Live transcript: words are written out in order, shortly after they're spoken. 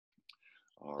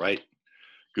All right.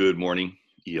 Good morning,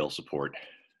 EL support.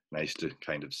 Nice to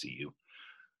kind of see you.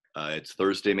 It's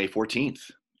Thursday, May 14th,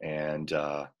 and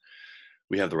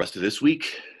we have the rest of this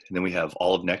week, and then we have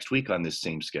all of next week on this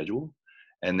same schedule.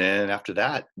 And then after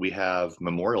that, we have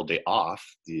Memorial Day off,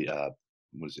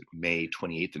 what is it, May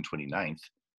 28th and 29th?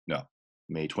 No,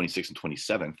 May 26th and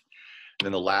 27th. And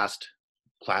then the last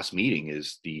class meeting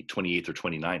is the 28th or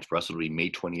 29th. For us, it'll be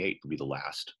May 28th, will be the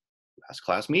last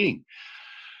class meeting.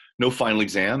 No final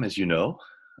exam, as you know.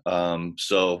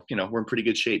 So, we're in pretty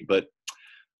good shape,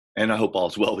 and I hope all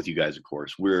is well with you guys, of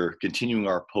course. We're continuing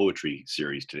our poetry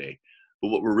series today, but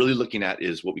what we're really looking at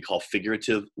is what we call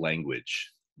figurative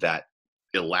language, that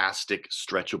elastic,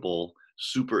 stretchable,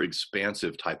 super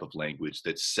expansive type of language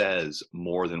that says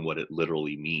more than what it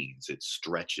literally means. It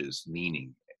stretches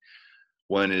meaning.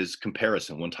 One is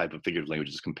comparison. One type of figurative language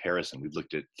is comparison. We've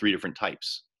looked at three different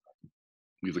types.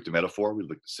 We've looked at metaphor, we've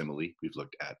looked at simile, we've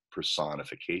looked at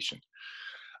personification.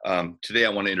 Today I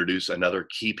want to introduce another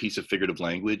key piece of figurative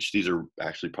language. These are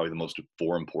actually probably the most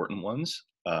four important ones.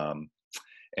 And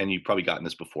you've probably gotten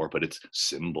this before, but it's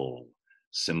symbol.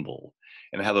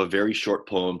 And I have a very short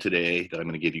poem today that I'm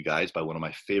going to give you guys by one of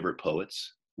my favorite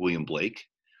poets, William Blake.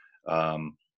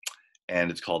 And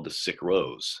it's called The Sick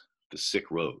Rose. The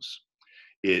Sick Rose.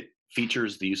 It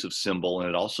features the use of symbol, and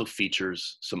it also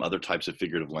features some other types of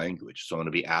figurative language. So I'm going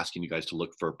to be asking you guys to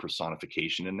look for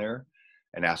personification in there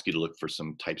and ask you to look for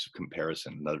some types of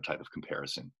comparison, another type of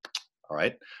comparison. All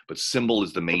right. But symbol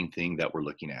is the main thing that we're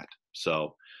looking at.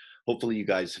 So hopefully you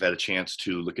guys have had a chance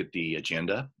to look at the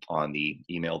agenda on the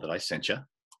email that I sent you.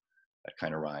 That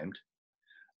kind of rhymed.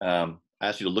 I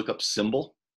asked you to look up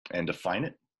symbol and define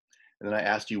it. And then I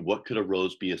asked you, what could a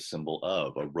rose be a symbol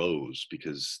of? A rose,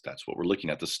 because that's what we're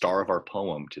looking at. The star of our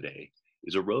poem today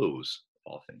is a rose,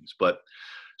 of all things. But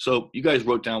so you guys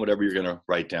wrote down whatever you're going to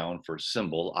write down for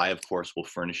symbol. I, of course, will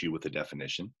furnish you with a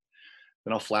definition.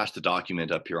 Then I'll flash the document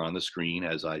up here on the screen,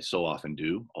 as I so often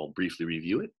do. I'll briefly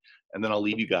review it, and then I'll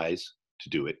leave you guys to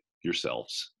do it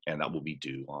yourselves, and that will be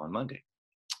due on Monday.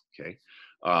 Okay.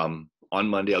 On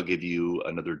Monday, I'll give you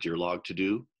another Dear Log to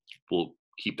do. We'll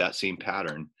keep that same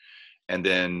pattern. And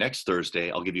then next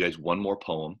Thursday, I'll give you guys one more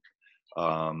poem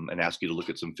and ask you to look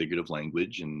at some figurative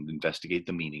language and investigate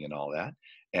the meaning and all that.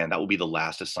 And that will be the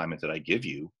last assignment that I give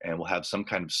you. And we'll have some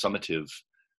kind of summative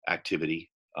activity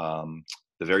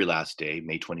the very last day,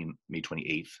 May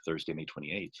 28th, Thursday, May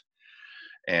 28th.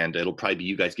 And it'll probably be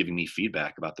you guys giving me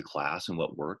feedback about the class and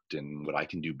what worked and what I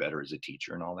can do better as a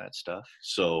teacher and all that stuff.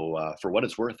 So for what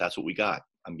it's worth, that's what we got.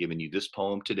 I'm giving you this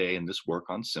poem today and this work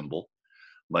on symbol.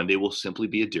 Monday will simply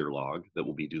be a Dear Log that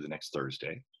will be due the next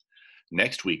Thursday.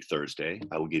 Next week, Thursday,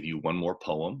 I will give you one more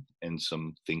poem and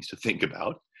some things to think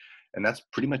about. And that's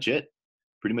pretty much it.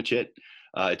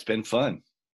 It's been fun.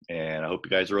 And I hope you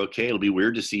guys are okay. It'll be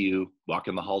weird to see you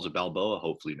walking the halls of Balboa,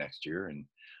 hopefully next year. And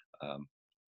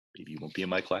maybe you won't be in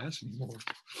my class anymore.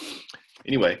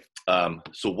 Anyway,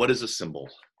 so what is a symbol?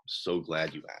 I'm so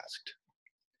glad you asked.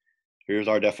 Here's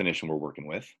our definition we're working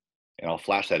with. And I'll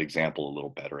flash that example a little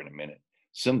better in a minute.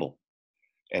 Symbol,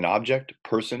 an object,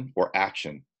 person, or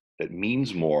action that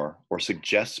means more or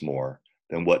suggests more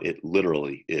than what it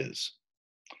literally is.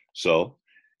 So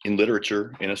in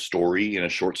literature, in a story, in a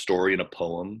short story, in a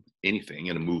poem, anything,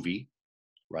 in a movie,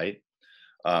 right?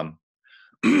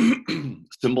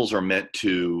 Symbols are meant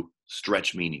to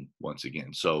stretch meaning once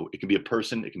again. So it can be a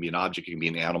person, it can be an object, it can be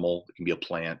an animal, it can be a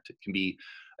plant, it can be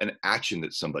an action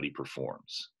that somebody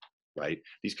performs, right?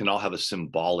 These can all have a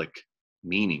symbolic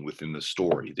meaning within the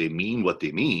story. They mean what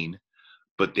they mean,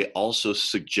 but they also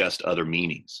suggest other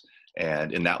meanings,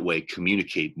 and in that way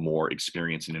communicate more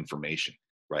experience and information,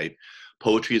 right?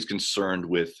 Poetry is concerned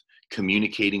with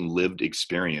communicating lived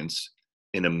experience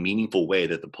in a meaningful way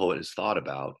that the poet has thought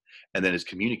about, and then is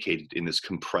communicated in this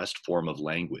compressed form of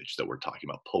language that we're talking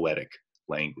about, poetic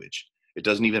language. It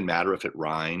doesn't even matter if it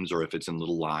rhymes or if it's in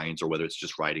little lines or whether it's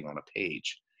just writing on a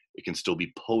page. It can still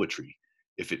be poetry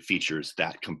if it features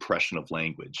that compression of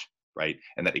language, right?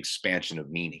 And that expansion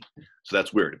of meaning. So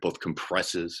that's weird. It both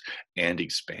compresses and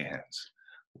expands.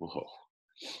 Whoa.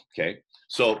 Okay.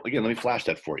 So again, let me flash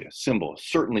that for you. Symbol.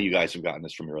 Certainly you guys have gotten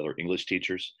this from your other English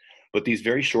teachers, but these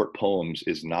very short poems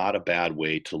is not a bad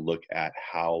way to look at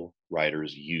how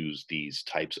writers use these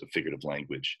types of figurative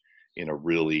language in a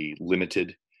really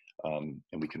limited, and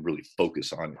we can really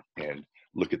focus on it and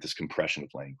look at this compression of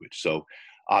language. So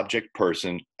object,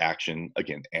 person, action,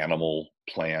 again, animal,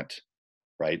 plant,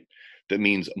 right? That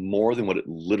means more than what it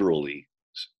literally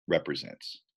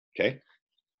represents, okay?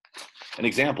 An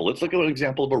example, let's look at an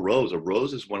example of a rose. A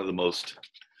rose is one of the most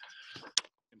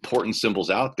important symbols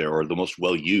out there, or the most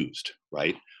well used,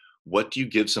 right? What do you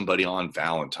give somebody on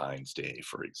Valentine's Day,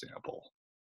 for example?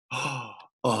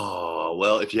 Oh,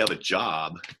 well, if you have a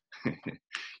job,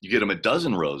 you get them a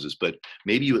dozen roses, but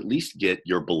maybe you at least get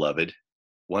your beloved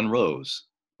one rose,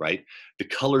 right? The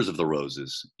colors of the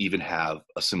roses even have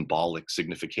a symbolic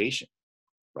signification,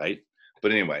 right?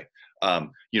 But anyway,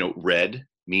 red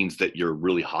means that you're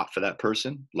really hot for that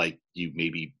person. Like you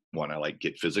maybe want to like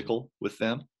get physical with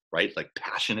them, right? Like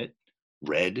passionate,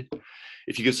 red.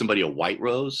 If you give somebody a white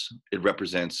rose, it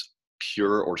represents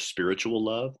pure or spiritual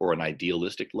love or an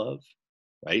idealistic love,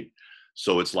 right?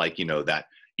 So it's like, that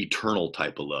eternal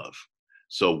type of love.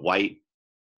 So white,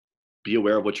 be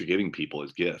aware of what you're giving people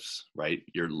as gifts, right?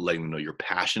 You're letting them know you're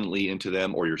passionately into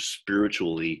them or you're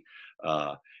spiritually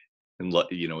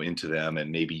into them,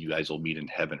 and maybe you guys will meet in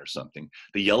heaven or something.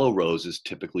 The yellow rose is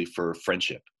typically for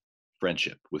friendship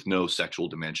with no sexual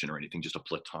dimension or anything, just a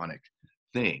platonic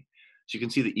thing. So you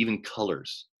can see that even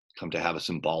colors come to have a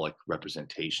symbolic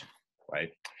representation,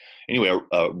 right? Anyway,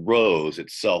 a rose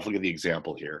itself, look at the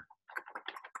example here.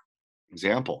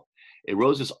 Example, a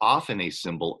rose is often a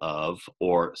symbol of,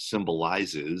 or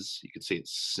symbolizes, you could say it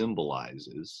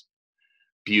symbolizes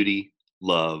beauty,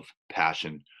 love,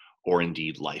 passion, or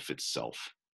indeed life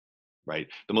itself, right?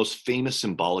 The most famous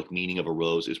symbolic meaning of a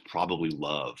rose is probably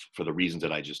love, for the reasons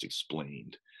that I just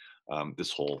explained.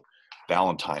 This whole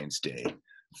Valentine's Day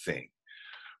thing,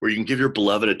 where you can give your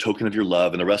beloved a token of your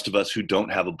love, and the rest of us who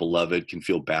don't have a beloved can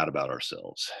feel bad about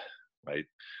ourselves, right?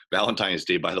 Valentine's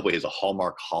Day, by the way, is a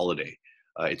Hallmark holiday.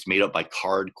 It's made up by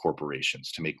card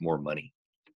corporations to make more money,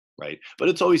 right? But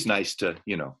it's always nice to,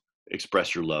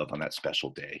 express your love on that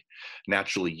special day.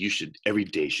 Naturally, every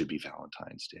day should be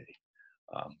Valentine's Day.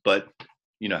 But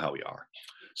you know how we are.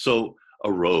 So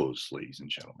a rose, ladies and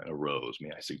gentlemen, a rose,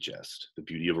 may I suggest, the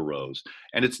beauty of a rose,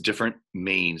 and its different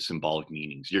main symbolic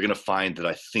meanings. You're going to find that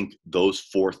I think those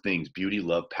four things, beauty,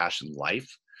 love, passion, life,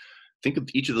 think of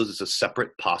each of those as a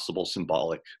separate possible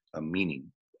symbolic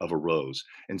meaning of a rose,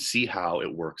 and see how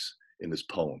it works in this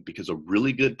poem. Because a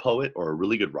really good poet or a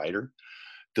really good writer,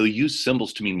 they'll use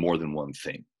symbols to mean more than one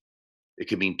thing. It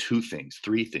could mean two things,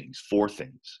 three things, four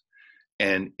things.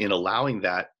 And in allowing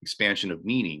that expansion of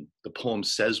meaning, the poem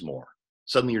says more.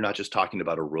 Suddenly you're not just talking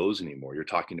about a rose anymore. You're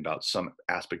talking about some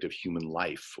aspect of human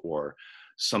life or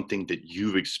something that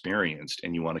you've experienced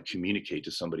and you want to communicate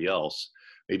to somebody else,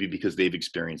 maybe because they've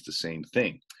experienced the same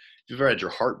thing. If you've ever had your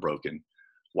heart broken,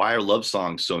 why are love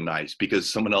songs so nice?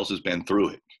 Because someone else has been through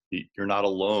it. You're not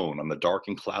alone on the dark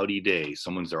and cloudy day.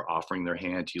 Someone's there offering their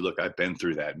hand to you. Look, I've been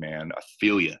through that, man. I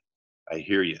feel you. I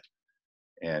hear you.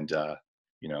 And,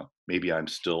 maybe I'm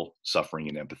still suffering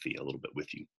in empathy a little bit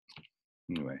with you.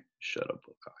 Anyway, shut up,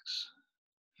 Wilcox.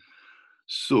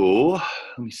 So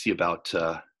let me see about,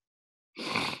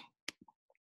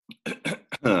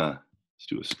 let's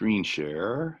do a screen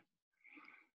share.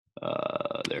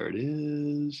 There it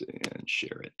is, and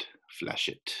share it, flash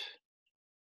it.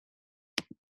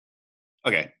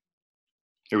 Okay,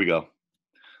 here we go.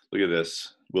 Look at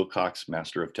this, Wilcox,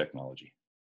 Master of Technology.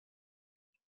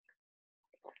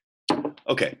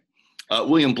 Okay,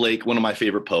 William Blake, one of my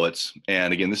favorite poets.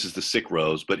 And again, this is The Sick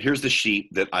Rose, but here's the sheet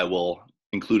that I will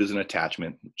include as an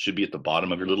attachment. It should be at the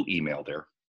bottom of your little email there.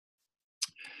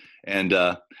 And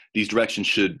these directions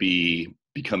should be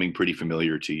becoming pretty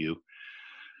familiar to you.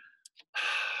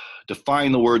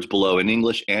 Define the words below in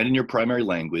English and in your primary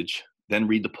language, then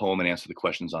read the poem and answer the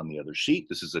questions on the other sheet.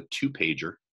 This is a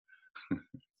 2-pager,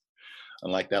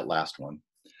 unlike that last one.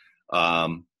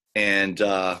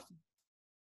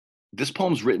 This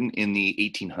poem's written in the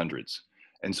 1800s.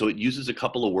 And so it uses a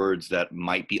couple of words that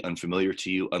might be unfamiliar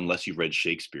to you unless you've read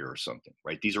Shakespeare or something,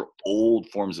 right? These are old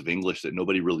forms of English that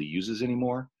nobody really uses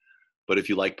anymore. But if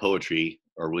you like poetry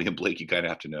or William Blake, you kind of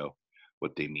have to know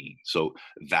what they mean. So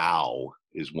thou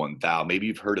is one, thou. Maybe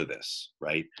you've heard of this,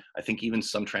 right? I think even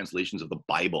some translations of the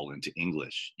Bible into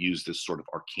English use this sort of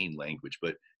arcane language,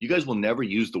 but you guys will never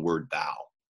use the word thou,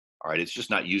 all right? It's just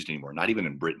not used anymore, not even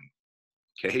in Britain,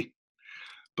 okay?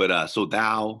 But so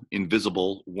thou,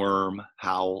 invisible, worm,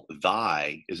 howl,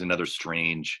 thy is another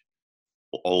strange,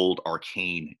 old,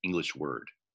 arcane English word,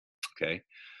 okay?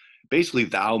 Basically,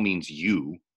 thou means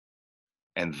you,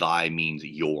 and thy means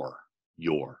your,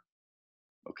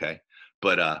 okay?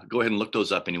 But go ahead and look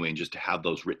those up anyway, and just to have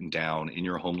those written down in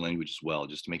your home language as well,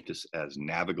 just to make this as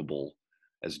navigable,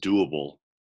 as doable,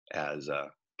 as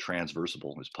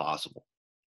transversable as possible,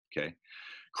 okay?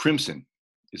 Crimson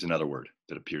is another word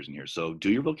that appears in here. So do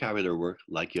your vocabulary work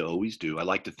like you always do. I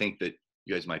like to think that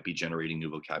you guys might be generating new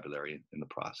vocabulary in the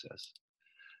process.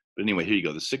 But anyway, here you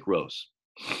go, The Sick Rose.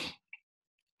 You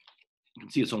can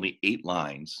see it's only 8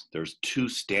 lines. There's 2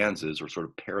 stanzas or sort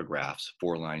of paragraphs,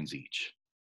 4 lines each.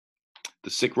 The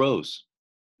sick rose.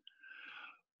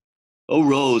 O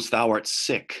rose, thou art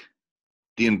sick.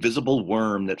 The invisible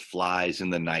worm that flies in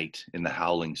the night in the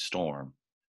howling storm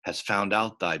has found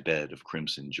out thy bed of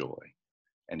crimson joy,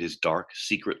 and his dark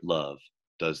secret love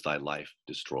does thy life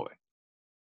destroy.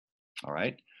 All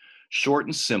right. Short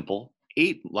and simple,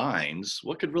 8 lines.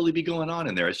 What could really be going on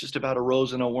in there? It's just about a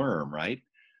rose and a worm, right?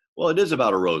 Well, it is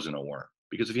about a rose and a worm,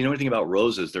 because if you know anything about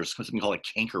roses, there's something called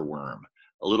a cankerworm,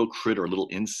 a little critter, a little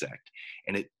insect,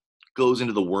 and it goes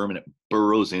into the worm and it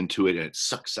burrows into it and it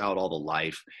sucks out all the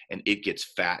life and it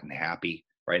gets fat and happy,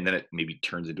 right? And then it maybe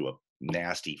turns into a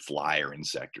nasty fly or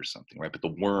insect or something, right? But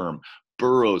the worm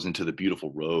burrows into the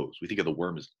beautiful rose. We think of the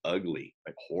worm as ugly,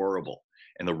 like horrible,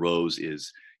 and the rose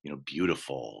is,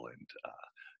 beautiful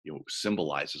and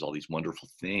symbolizes all these wonderful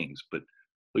things. But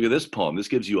look at this poem. This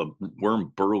gives you a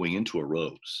worm burrowing into a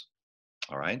rose.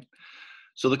 All right.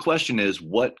 So the question is,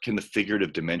 what can the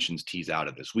figurative dimensions tease out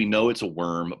of this? We know it's a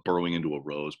worm burrowing into a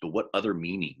rose, but what other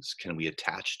meanings can we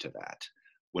attach to that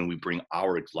when we bring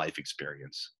our life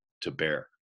experience to bear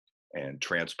and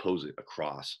transpose it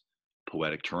across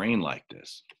poetic terrain like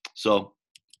this? So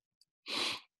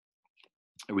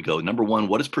here we go. Number one,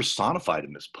 what is personified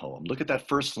in this poem? Look at that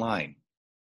first line.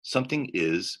 Something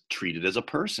is treated as a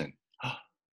person.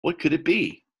 What could it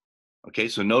be? Okay,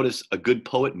 so notice a good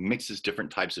poet mixes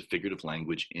different types of figurative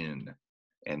language in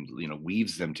and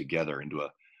weaves them together into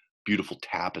a beautiful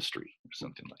tapestry or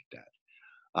something like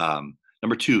that.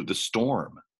 Number two, the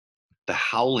storm, the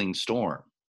howling storm.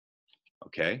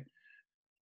 Okay,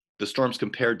 the storm's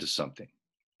compared to something.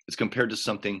 It's compared to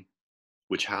something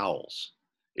which howls.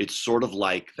 It's sort of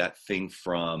like that thing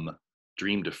from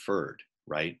Dream Deferred,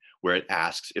 right? Where it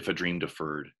asks if a dream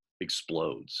deferred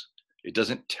explodes. It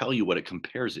doesn't tell you what it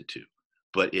compares it to,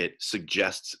 but it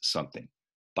suggests something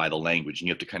by the language. And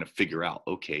you have to kind of figure out,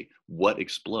 okay, what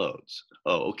explodes?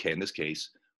 Oh, okay, in this case,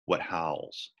 what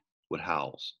howls? What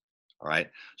howls? All right,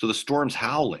 so the storm's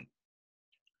howling.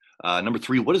 Number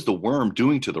three, what is the worm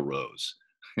doing to the rose?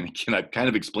 And again, I've kind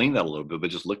of explained that a little bit, but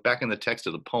just look back in the text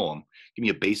of the poem. Give me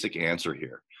a basic answer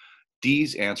here.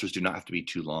 These answers do not have to be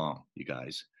too long, you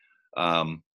guys.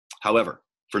 However,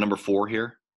 for number four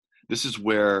here, this is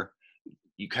where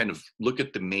you kind of look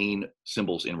at the main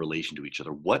symbols in relation to each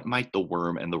other. What might the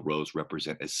worm and the rose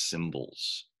represent as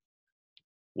symbols?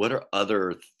 What are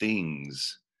other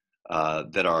things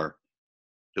that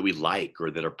we like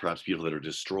or that are perhaps beautiful that are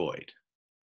destroyed,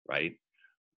 right?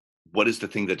 What is the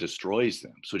thing that destroys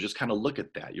them? So just kind of look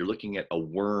at that. You're looking at a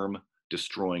worm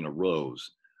destroying a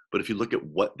rose. But if you look at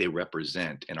what they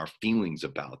represent and our feelings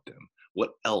about them,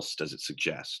 what else does it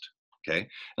suggest? Okay.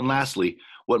 And lastly,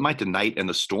 what might the night and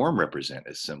the storm represent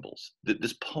as symbols?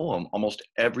 This poem, almost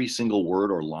every single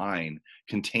word or line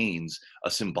contains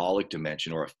a symbolic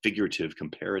dimension or a figurative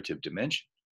comparative dimension,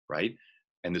 right?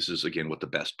 And this is, again, what the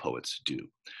best poets do.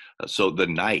 So the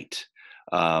night,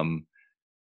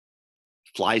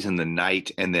 flies in the night,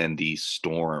 and then the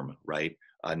storm, right?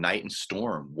 Night and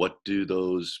storm, what do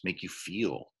those make you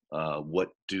feel? What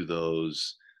do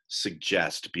those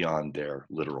suggest beyond their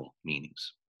literal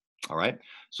meanings? All right,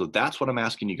 so that's what I'm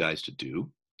asking you guys to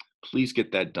do. Please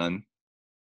get that done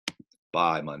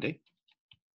by Monday.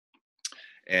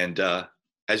 And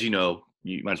as you know,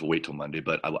 you might as well wait till Monday,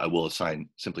 but I will assign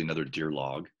simply another Dear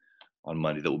Log on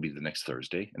Monday. That will be the next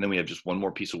Thursday. And then we have just one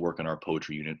more piece of work on our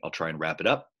poetry unit. I'll try and wrap it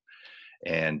up.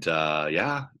 And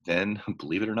yeah, then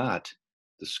believe it or not,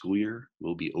 the school year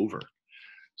will be over.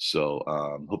 So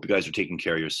hope you guys are taking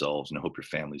care of yourselves, and I hope your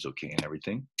family's okay and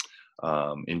everything.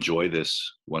 Enjoy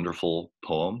this wonderful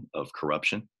poem of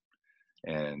corruption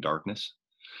and darkness.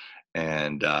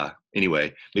 And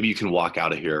anyway, maybe you can walk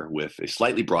out of here with a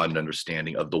slightly broadened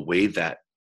understanding of the way that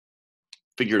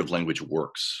figurative language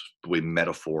works, the way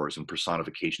metaphors and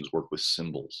personifications work with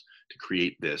symbols to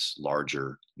create this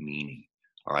larger meaning.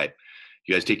 All right.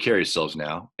 You guys take care of yourselves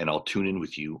now, and I'll tune in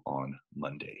with you on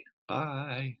Monday.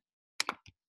 Bye.